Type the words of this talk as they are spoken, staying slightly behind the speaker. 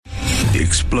The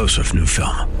explosive new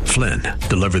film, Flynn,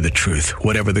 deliver the truth,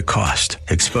 whatever the cost.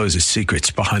 Exposes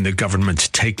secrets behind the government's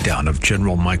takedown of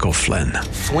General Michael Flynn.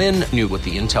 Flynn knew what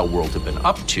the intel world had been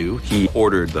up to. He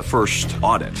ordered the first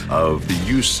audit of the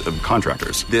use of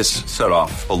contractors. This set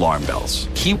off alarm bells.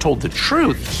 He told the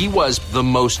truth. He was the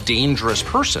most dangerous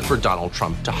person for Donald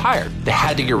Trump to hire. They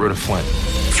had to get rid of Flynn.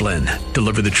 Flynn,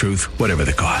 deliver the truth, whatever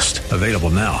the cost. Available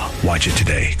now. Watch it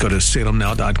today. Go to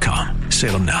salemnow.com.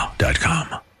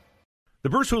 salemnow.com. The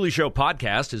Bruce Hooley Show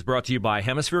podcast is brought to you by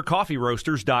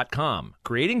HemisphereCoffeeRoasters.com.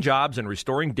 Creating jobs and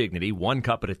restoring dignity one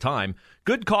cup at a time.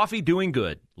 Good coffee doing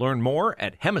good. Learn more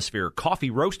at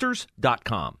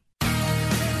HemisphereCoffeeRoasters.com.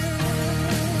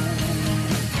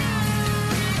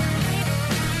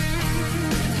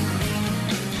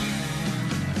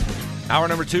 Hour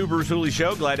number 2, Bruce Hooley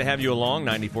Show. Glad to have you along.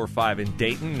 94.5 in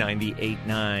Dayton,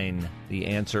 98.9 The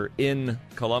Answer in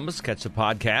Columbus. Catch the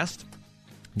podcast.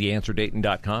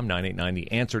 TheAnswerDayton.com,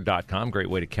 989TheAnswer.com. Great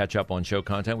way to catch up on show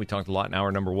content. We talked a lot in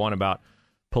hour number 1 about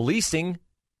policing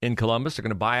in Columbus. They're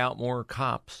going to buy out more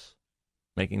cops,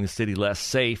 making the city less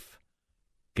safe,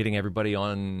 getting everybody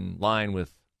on line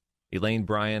with Elaine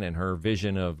Bryan and her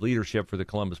vision of leadership for the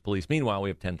Columbus Police. Meanwhile, we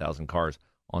have 10,000 cars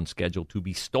on schedule to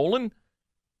be stolen,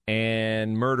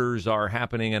 and murders are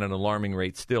happening at an alarming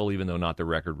rate still, even though not the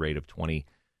record rate of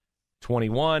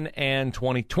 2021 and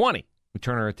 2020. We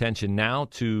turn our attention now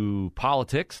to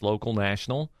politics, local,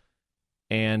 national,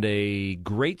 and a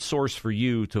great source for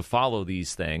you to follow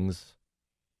these things,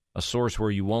 a source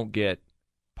where you won't get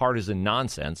partisan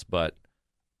nonsense, but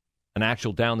an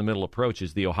actual down-the-middle approach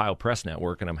is the Ohio Press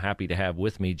Network, and I'm happy to have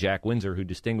with me Jack Windsor, who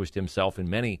distinguished himself in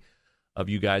many of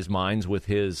you guys' minds with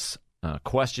his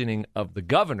questioning of the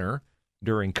governor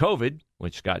during COVID,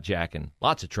 which got Jack in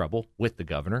lots of trouble with the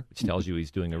governor, which tells you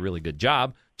he's doing a really good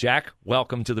job. Jack,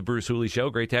 welcome to the Bruce Hooley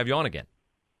Show. Great to have you on again.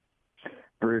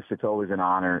 Bruce, it's always an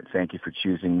honor. Thank you for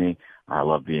choosing me. I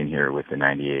love being here with the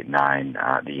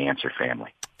 98.9 The Answer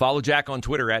family. Follow Jack on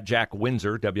Twitter at Jack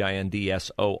Windsor,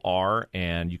 Windsor,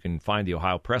 and you can find the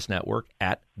Ohio Press Network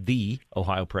at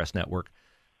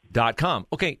theohiopressnetwork.com.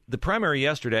 Okay, the primary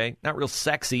yesterday, not real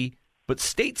sexy, but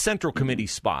state central committee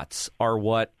spots are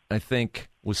what I think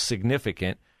was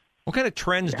significant. What kind of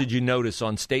trends did you notice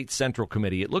on state central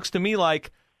committee? It looks to me like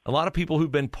a lot of people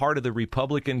who've been part of the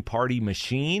Republican Party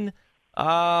machine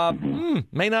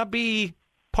may not be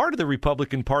part of the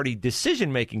Republican Party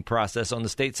decision-making process on the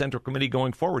state central committee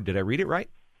going forward. Did I read it right?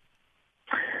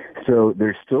 So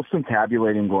there's still some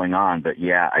tabulating going on, but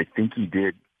yeah, I think you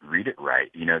did read it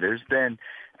right. You know, there's been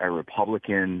a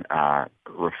Republican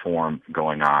reform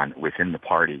going on within the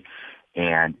party,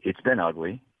 and it's been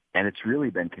ugly, and it's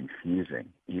really been confusing.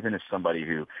 Even as somebody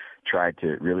who tried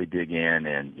to really dig in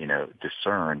and, you know,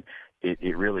 discern,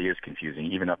 it really is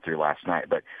confusing, even up through last night.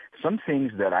 But some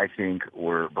things that I think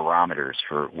were barometers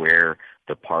for where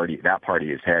that party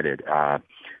is headed.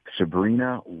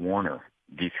 Sabrina Warner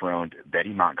dethroned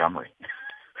Betty Montgomery.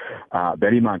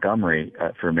 Betty Montgomery,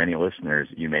 for many listeners,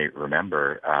 you may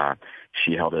remember,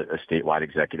 she held a statewide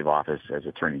executive office as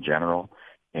Attorney General,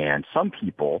 and some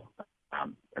people,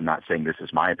 I'm not saying this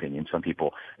is my opinion, some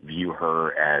people view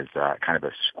her as kind of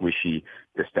a squishy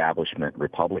establishment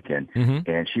Republican,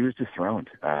 and she was dethroned,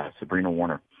 Sabrina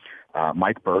Warner.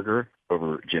 Mike Berger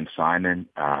over Jim Simon.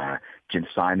 Jim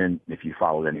Simon, if you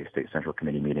followed any of the State Central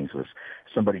Committee meetings, was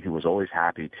somebody who was always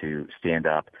happy to stand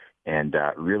up and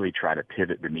really try to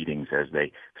pivot the meetings as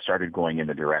they started going in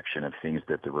the direction of things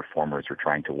that the reformers were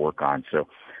trying to work on. So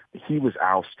he was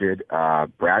ousted.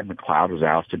 Brad McLeod was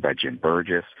ousted by Jim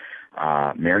Burgess.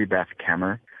 Mary Beth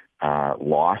Kemmer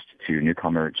lost to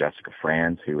newcomer Jessica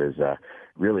Franz, who is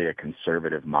really a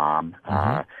conservative mom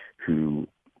who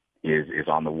is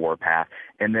on the warpath.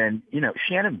 And then, you know,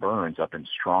 Shannon Burns up in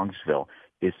Strongsville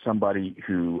is somebody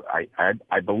who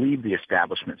I believe the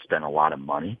establishment spent a lot of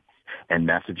money and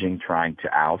messaging trying to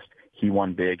oust. He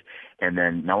won big. And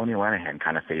then Melanie Lenihan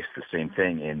kind of faced the same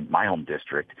thing in my home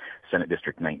district, Senate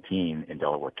District 19 in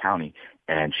Delaware County,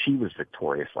 and she was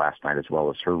victorious last night as well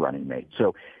as her running mate.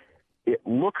 So it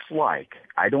looks like,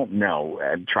 I don't know,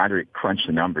 I'm trying to crunch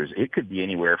the numbers, it could be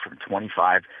anywhere from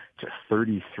 25 to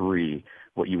 33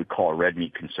 what you would call red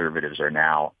meat conservatives are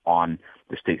now on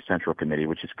the State Central Committee,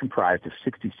 which is comprised of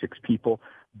 66 people,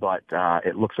 but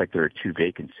it looks like there are 2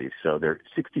 vacancies. So there are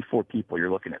 64 people.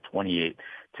 You're looking at 28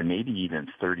 to maybe even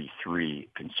 33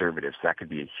 conservatives. That could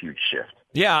be a huge shift.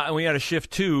 Yeah, and we had a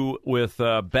shift, too, with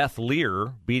Beth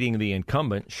Lear beating the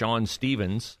incumbent, Sean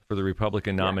Stevens, for the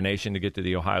Republican nomination to get to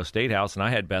the Ohio State House. And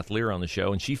I had Beth Lear on the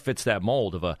show, and she fits that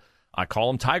mold of I call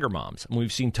them Tiger Moms. And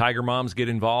we've seen Tiger Moms get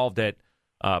involved at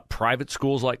private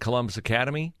schools like Columbus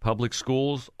Academy, public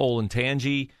schools,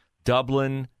 Olentangy,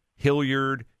 Dublin,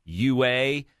 Hilliard,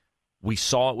 UA. We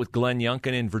saw it with Glenn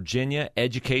Youngkin in Virginia.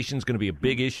 Education is going to be a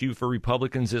big issue for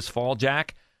Republicans this fall,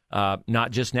 Jack,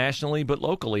 not just nationally but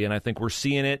locally. And I think we're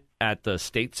seeing it at the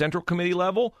state central committee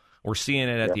level. We're seeing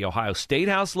it at the Ohio State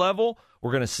House level.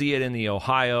 We're going to see it in the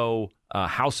Ohio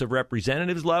House of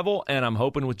Representatives level. And I'm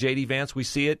hoping with J.D. Vance we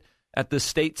see it at the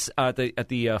states, at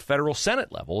the federal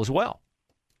Senate level as well.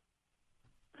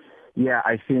 Yeah,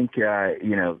 I think,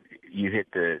 you hit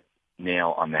the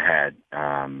nail on the head.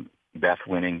 Beth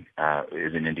winning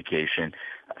is an indication.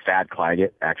 Thad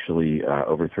Claggett actually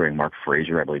overthrowing Mark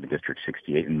Frazier, I believe, in District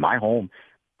 68. In my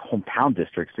hometown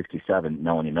district, 67,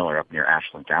 Melanie Miller up near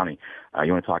Ashland County.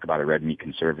 You want to talk about a red meat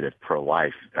conservative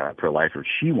pro-lifer.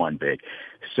 She won big.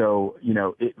 So,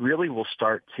 it really will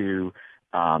start to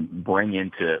bring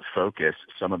into focus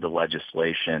some of the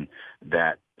legislation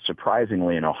that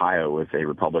surprisingly in Ohio with a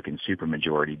Republican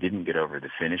supermajority didn't get over the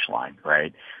finish line,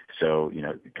 right? So,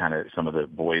 kind of some of the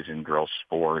boys and girls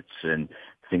sports and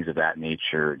things of that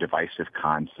nature, divisive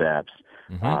concepts,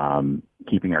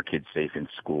 keeping our kids safe in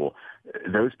school.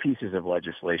 Those pieces of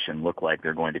legislation look like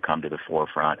they're going to come to the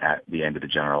forefront at the end of the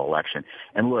general election.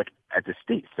 And look, at the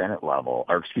state Senate level,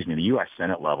 the U.S.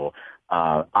 Senate level,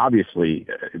 obviously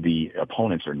the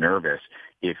opponents are nervous.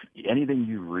 If anything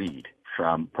you read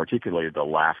from particularly the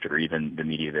left or even the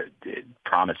media that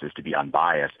promises to be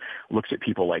unbiased looks at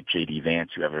people like J.D.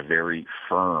 Vance who have a very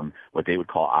firm, what they would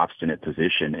call obstinate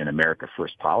position in America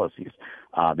First policies.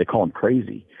 They call him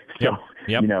crazy. So,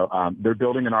 they're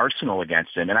building an arsenal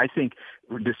against him. And I think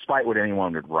despite what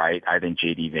anyone would write, I think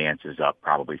J.D. Vance is up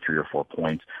probably 3 or 4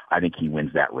 points. I think he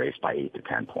wins that race by 8 to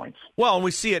 10 points. Well, and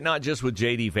we see it not just with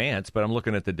J.D. Vance, but I'm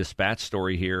looking at the Dispatch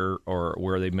story here or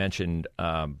where they mentioned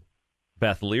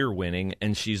Beth Lear winning,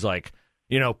 and she's like,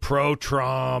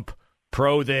 pro-Trump,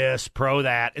 pro-this,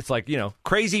 pro-that. It's like,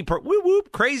 crazy,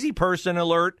 crazy person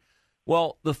alert.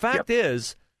 Well, the fact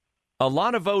is, a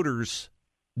lot of voters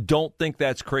don't think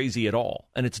that's crazy at all.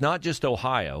 And it's not just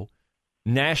Ohio.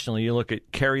 Nationally, you look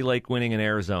at Carrie Lake winning in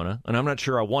Arizona, and I'm not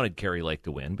sure I wanted Carrie Lake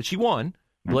to win, but she won.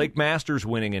 Blake Masters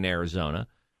winning in Arizona.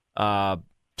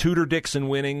 Tudor Dixon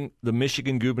winning the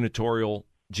Michigan gubernatorial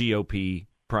GOP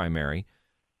primary.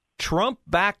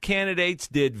 Trump-backed candidates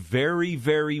did very,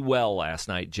 very well last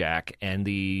night, Jack. And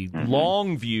the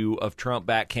long view of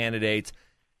Trump-backed candidates,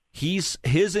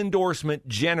 his endorsement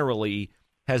generally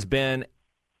has been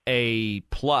a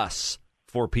plus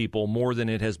for people more than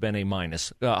it has been a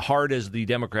minus, hard as the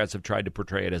Democrats have tried to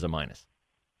portray it as a minus.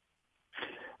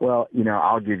 Well,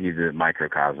 I'll give you the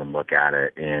microcosm look at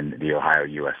it in the Ohio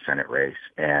U.S. Senate race.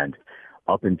 And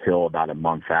up until about a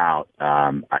month out,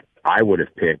 I would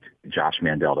have picked Josh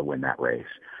Mandel to win that race.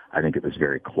 I think it was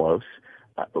very close.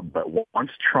 But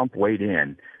once Trump weighed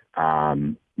in,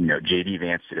 J.D.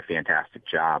 Vance did a fantastic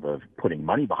job of putting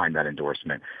money behind that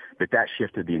endorsement, but that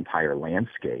shifted the entire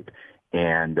landscape.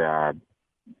 And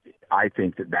I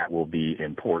think that will be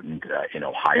important in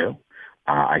Ohio.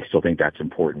 I still think that's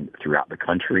important throughout the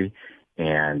country.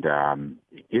 And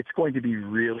it's going to be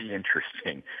really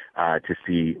interesting to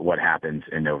see what happens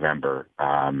in November.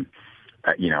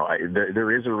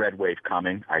 There is a red wave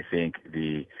coming. I think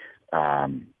the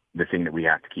thing that we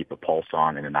have to keep a pulse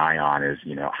on and an eye on is,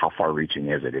 how far-reaching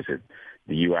is it? Is it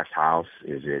the U.S. House?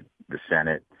 Is it the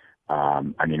Senate?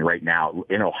 Right now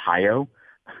in Ohio,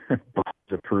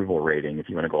 Bob's approval rating, if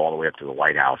you want to go all the way up to the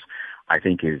White House, I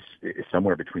think is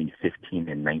somewhere between 15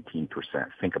 and 19%.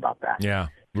 Think about that. Yeah.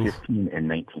 15 and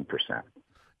 19%.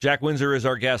 Jack Windsor is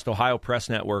our guest, Ohio Press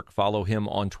Network. Follow him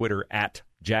on Twitter at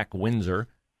Jack Windsor.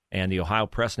 And the Ohio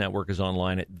Press Network is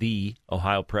online at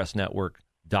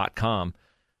theohiopressnetwork.com.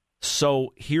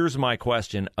 So here's my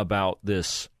question about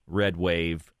this red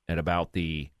wave and about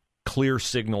the clear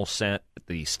signal sent at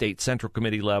the state central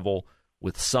committee level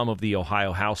with some of the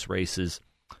Ohio House races.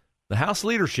 The House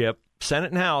leadership,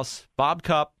 Senate and House, Bob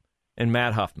Cupp and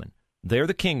Matt Huffman, they're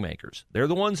the kingmakers. They're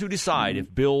the ones who decide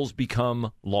if bills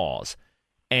become laws.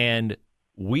 And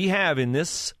we have in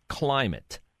this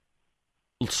climate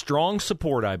strong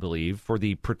support, I believe, for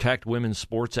the Protect Women's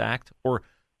Sports Act, or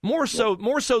more so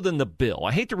than the bill.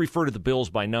 I hate to refer to the bills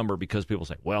by number because people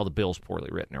say, well, the bill's poorly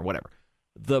written or whatever.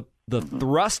 The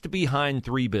thrust behind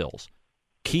 3 bills: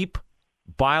 keep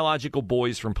biological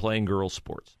boys from playing girls'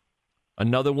 sports.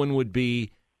 Another one would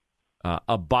be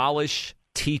abolish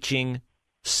teaching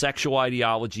sexual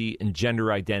ideology and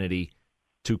gender identity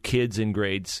to kids in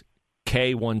grades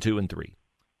K, 1, 2, and 3.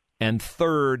 And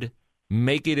third,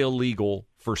 make it illegal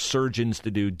for surgeons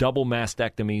to do double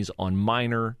mastectomies on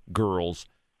minor girls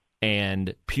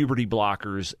and puberty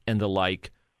blockers and the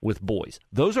like with boys.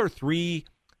 Those are three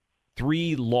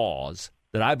laws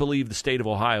that I believe the state of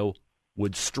Ohio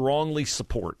would strongly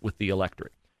support with the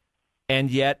electorate.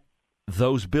 And yet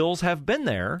those bills have been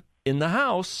there in the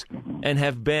House and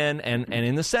have been and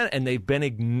in the Senate, and they've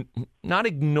been not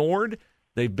ignored,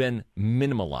 they've been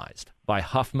minimalized by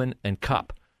Huffman and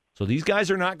Cupp. So these guys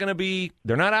are not going to be,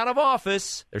 they're not out of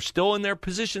office. They're still in their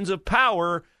positions of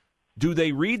power. Do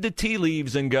they read the tea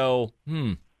leaves and go,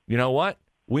 you know what?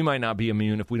 We might not be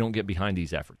immune if we don't get behind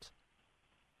these efforts.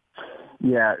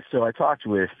 Yeah, so I talked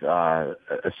with a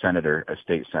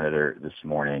state senator this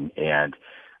morning, and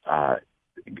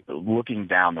looking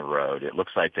down the road, it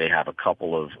looks like they have a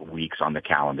couple of weeks on the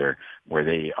calendar where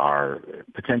they are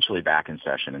potentially back in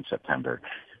session in September.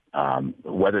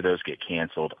 Whether those get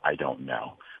canceled, I don't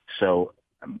know. So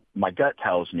my gut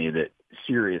tells me that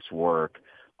serious work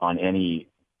on any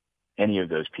of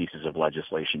those pieces of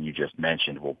legislation you just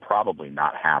mentioned will probably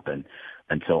not happen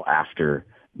until after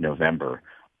November.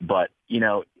 But,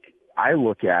 I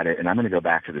look at it, and I'm going to go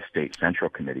back to the state central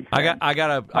committee. I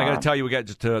gotta tell you, we got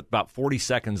just about 40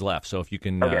 seconds left. So if you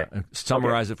can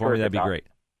summarize it for me, that'd be great.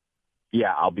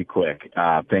 Yeah, I'll be quick.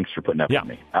 Thanks for putting up with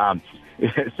me.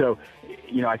 So,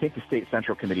 I think the state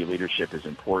central committee leadership is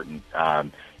important.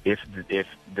 If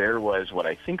there was what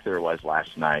I think there was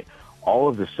last night, all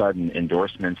of a sudden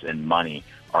endorsements and money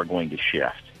are going to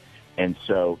shift. And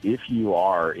so if you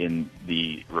are in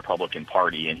the Republican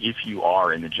Party and if you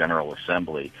are in the General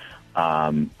Assembly,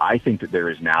 I think that there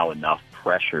is now enough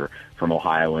pressure from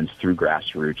Ohioans through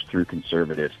grassroots, through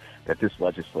conservatives, that this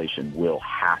legislation will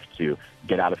have to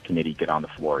get out of committee, get on the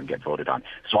floor, and get voted on.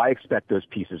 So I expect those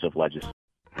pieces of legislation.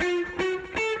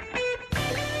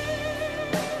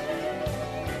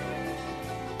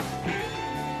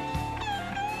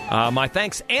 My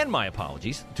thanks and my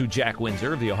apologies to Jack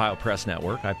Windsor of the Ohio Press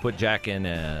Network. I put Jack in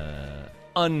an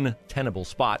untenable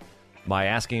spot by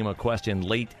asking him a question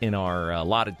late in our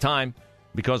allotted time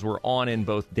because we're on in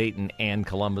both Dayton and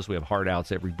Columbus. We have hard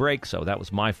outs every break, so that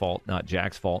was my fault, not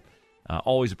Jack's fault.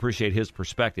 Always appreciate his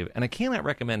perspective, and I cannot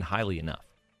recommend highly enough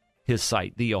his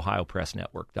site,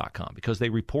 theohiopressnetwork.com, because they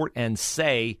report and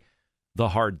say the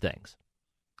hard things.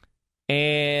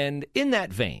 And in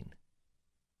that vein,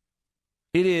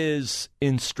 it is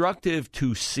instructive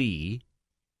to see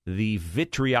the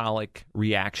vitriolic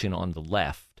reaction on the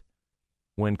left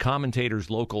when commentators,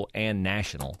 local and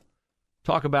national,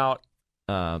 talk about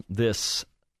this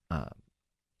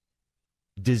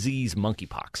disease,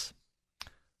 monkeypox.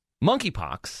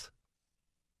 Monkeypox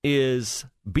is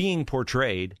being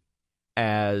portrayed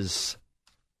as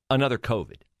another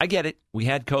COVID. I get it. We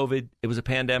had COVID. It was a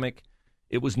pandemic.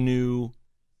 It was new.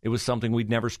 It was something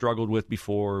we'd never struggled with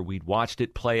before. We'd watched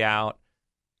it play out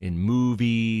in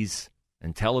movies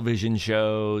and television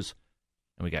shows,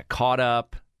 and we got caught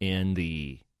up in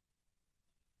the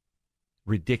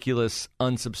ridiculous,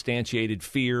 unsubstantiated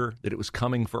fear that it was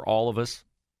coming for all of us.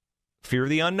 Fear of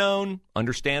the unknown,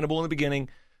 understandable in the beginning,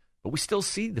 but we still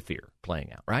see the fear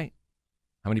playing out, right?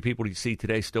 How many people do you see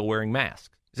today still wearing masks?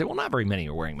 You say, well, not very many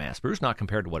are wearing masks, Bruce, not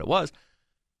compared to what it was.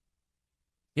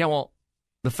 Yeah, well,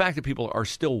 the fact that people are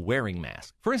still wearing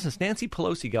masks. For instance, Nancy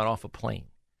Pelosi got off a plane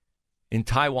in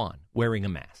Taiwan wearing a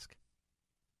mask.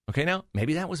 Okay, now,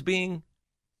 maybe that was being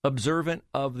observant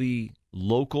of the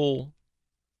local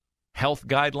health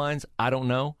guidelines. I don't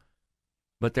know.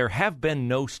 But there have been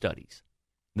no studies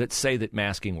that say that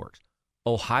masking works.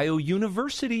 Ohio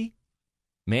University,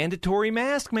 mandatory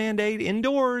mask mandate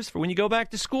indoors for when you go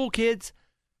back to school, kids.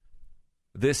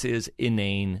 This is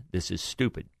inane. This is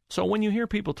stupid. So when you hear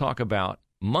people talk about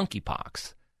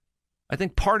monkeypox, I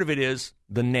think part of it is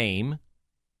the name,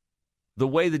 the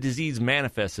way the disease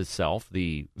manifests itself,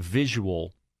 the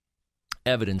visual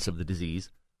evidence of the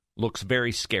disease looks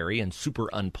very scary and super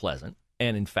unpleasant.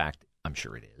 And in fact, I'm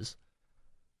sure it is.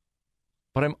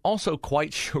 But I'm also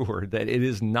quite sure that it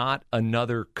is not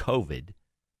another COVID.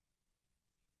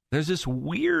 There's this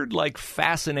weird,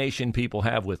 fascination people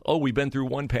have with, oh, we've been through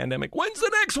one pandemic. When's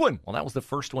the next one? Well, that was the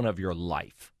first one of your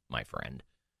life, my friend.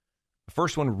 The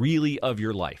first one really of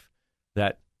your life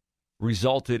that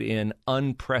resulted in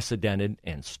unprecedented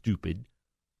and stupid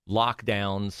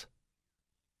lockdowns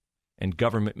and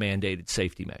government-mandated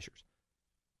safety measures.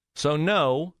 So,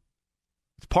 no,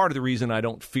 it's part of the reason I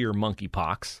don't fear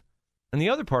monkeypox. And the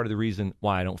other part of the reason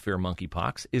why I don't fear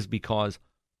monkeypox is because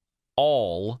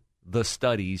all the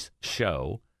studies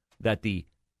show that the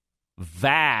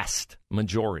vast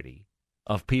majority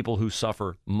of people who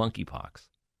suffer monkeypox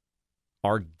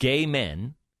are gay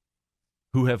men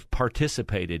who have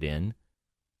participated in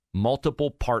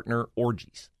multiple partner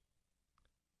orgies.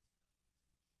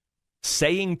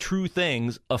 Saying true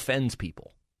things offends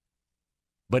people,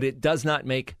 but it does not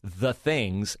make the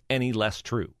things any less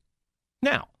true.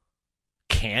 Now,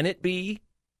 can it be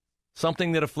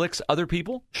something that afflicts other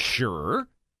people? Sure.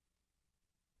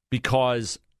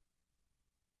 Because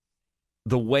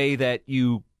the way that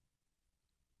you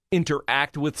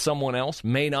interact with someone else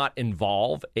may not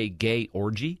involve a gay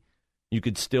orgy. You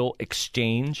could still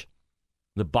exchange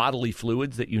the bodily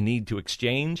fluids that you need to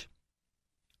exchange.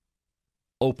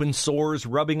 Open sores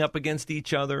rubbing up against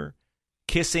each other,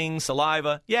 kissing,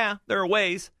 saliva. Yeah, there are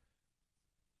ways.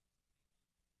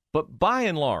 But by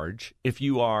and large, if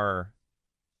you are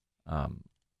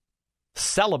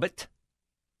celibate,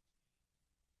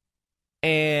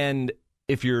 and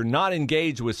if you're not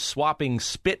engaged with swapping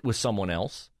spit with someone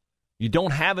else, you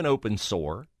don't have an open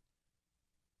sore,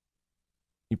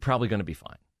 you're probably going to be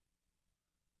fine.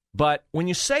 But when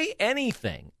you say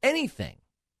anything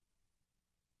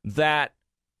that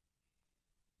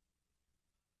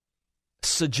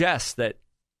suggests that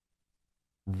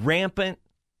rampant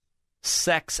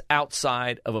sex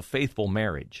outside of a faithful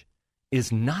marriage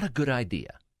is not a good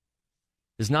idea,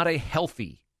 is not a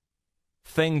healthy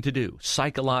thing to do,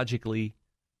 psychologically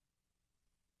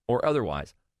or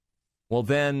otherwise, well,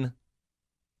 then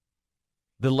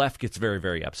the left gets very,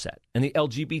 very upset. And the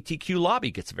LGBTQ lobby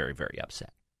gets very, very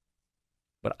upset.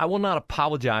 But I will not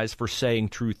apologize for saying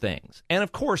true things. And,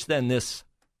 of course, then this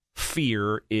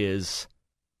fear is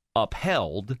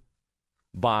upheld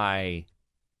by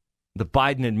the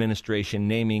Biden administration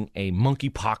naming a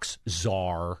monkeypox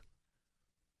czar,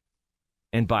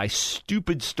 and by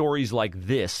stupid stories like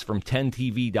this from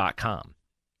 10tv.com.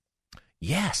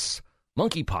 Yes,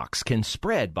 monkeypox can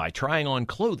spread by trying on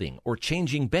clothing or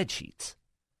changing bedsheets.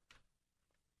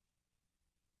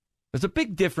 There's a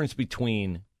big difference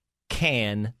between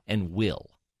can and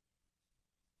will.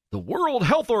 The World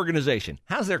Health Organization,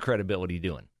 how's their credibility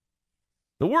doing?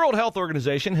 The World Health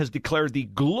Organization has declared the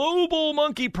global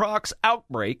monkeypox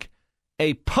outbreak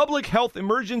a public health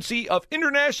emergency of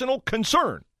international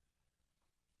concern.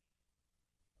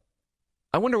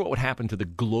 I wonder what would happen to the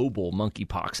global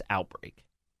monkeypox outbreak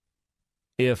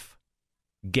if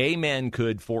gay men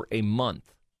could, for a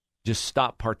month, just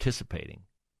stop participating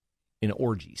in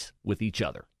orgies with each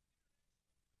other.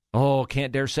 Oh,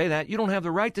 can't dare say that. You don't have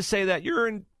the right to say that. You're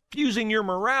infusing your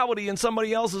morality in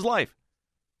somebody else's life.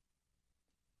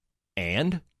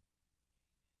 And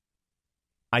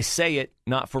I say it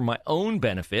not for my own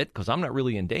benefit, because I'm not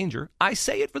really in danger. I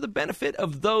say it for the benefit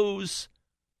of those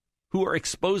who are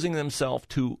exposing themselves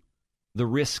to the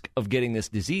risk of getting this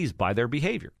disease by their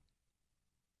behavior.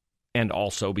 And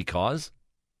also because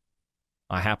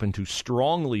I happen to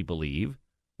strongly believe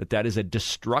that that is a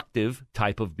destructive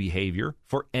type of behavior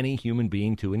for any human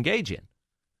being to engage in.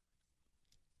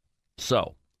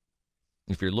 So,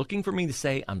 if you're looking for me to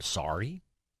say I'm sorry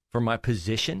for my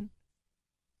position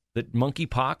that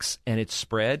monkeypox and its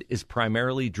spread is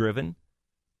primarily driven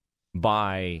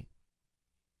by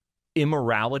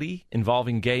immorality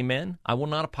involving gay men, I will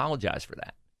not apologize for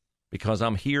that, because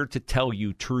I'm here to tell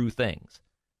you true things.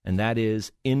 And that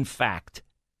is, in fact,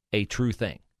 a true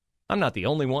thing. I'm not the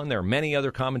only one. There are many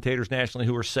other commentators nationally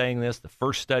who are saying this. The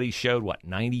first study showed,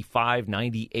 95,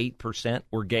 98%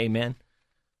 were gay men.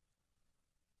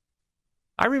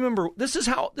 I remember, this is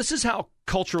how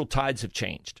cultural tides have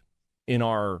changed in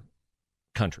our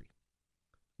country.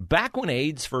 Back when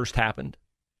AIDS first happened,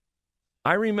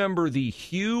 I remember the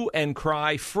hue and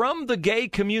cry from the gay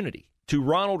community to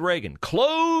Ronald Reagan,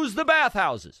 close the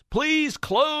bathhouses. Please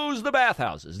close the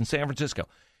bathhouses in San Francisco.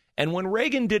 And when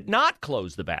Reagan did not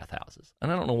close the bathhouses,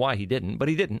 and I don't know why he didn't, but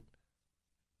he didn't,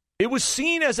 it was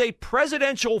seen as a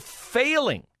presidential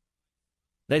failing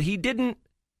that he didn't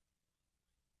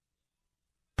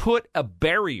put a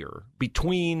barrier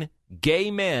between gay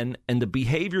men and the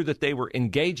behavior that they were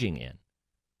engaging in,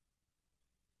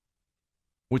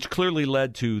 which clearly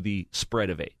led to the spread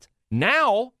of AIDS.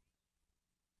 Now,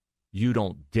 you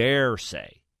don't dare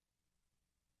say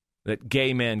that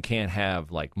gay men can't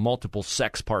have, multiple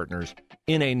sex partners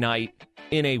in a night,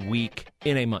 in a week,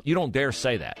 in a month. You don't dare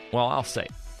say that. Well, I'll say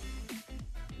it.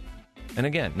 And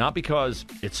again, not because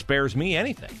it spares me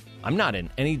anything. I'm not in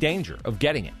any danger of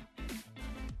getting it.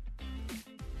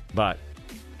 But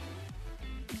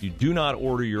if you do not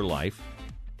order your life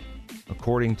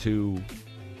according to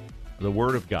the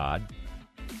Word of God,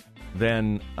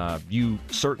 then you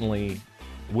certainly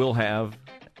will have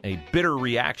a bitter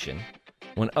reaction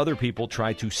when other people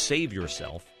try to save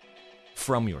yourself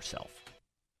from yourself.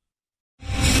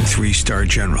 3-star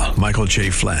general Michael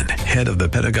J. Flynn, head of the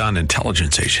Pentagon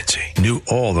Intelligence Agency, knew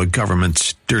all the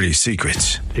government's dirty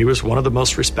secrets. He was one of the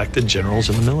most respected generals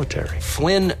in the military.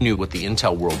 Flynn knew what the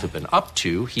intel world had been up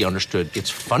to. He understood its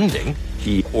funding.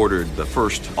 He ordered the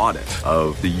first audit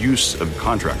of the use of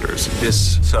contractors.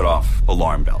 This set off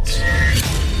alarm bells.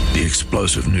 The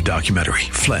explosive new documentary,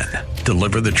 Flynn,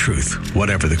 Deliver the Truth,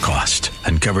 Whatever the Cost,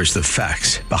 uncovers the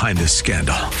facts behind this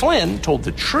scandal. Flynn told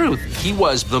the truth. He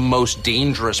was the most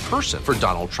dangerous person for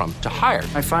Donald Trump to hire.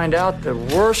 I find out the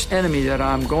worst enemy that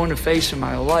I'm going to face in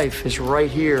my life is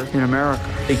right here in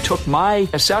America. They took my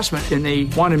assessment and they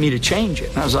wanted me to change it.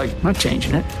 And I was like, I'm not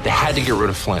changing it. They had to get rid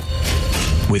of Flynn.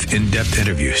 With in-depth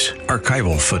interviews,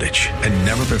 archival footage, and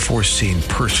never-before-seen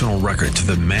personal records of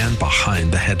the man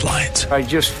behind the headlines. I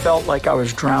just felt like I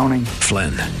was drowning.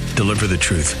 Flynn, Deliver the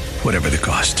Truth, Whatever the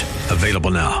Cost.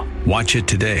 Available now. Watch it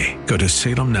today. Go to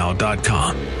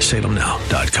salemnow.com.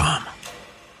 salemnow.com.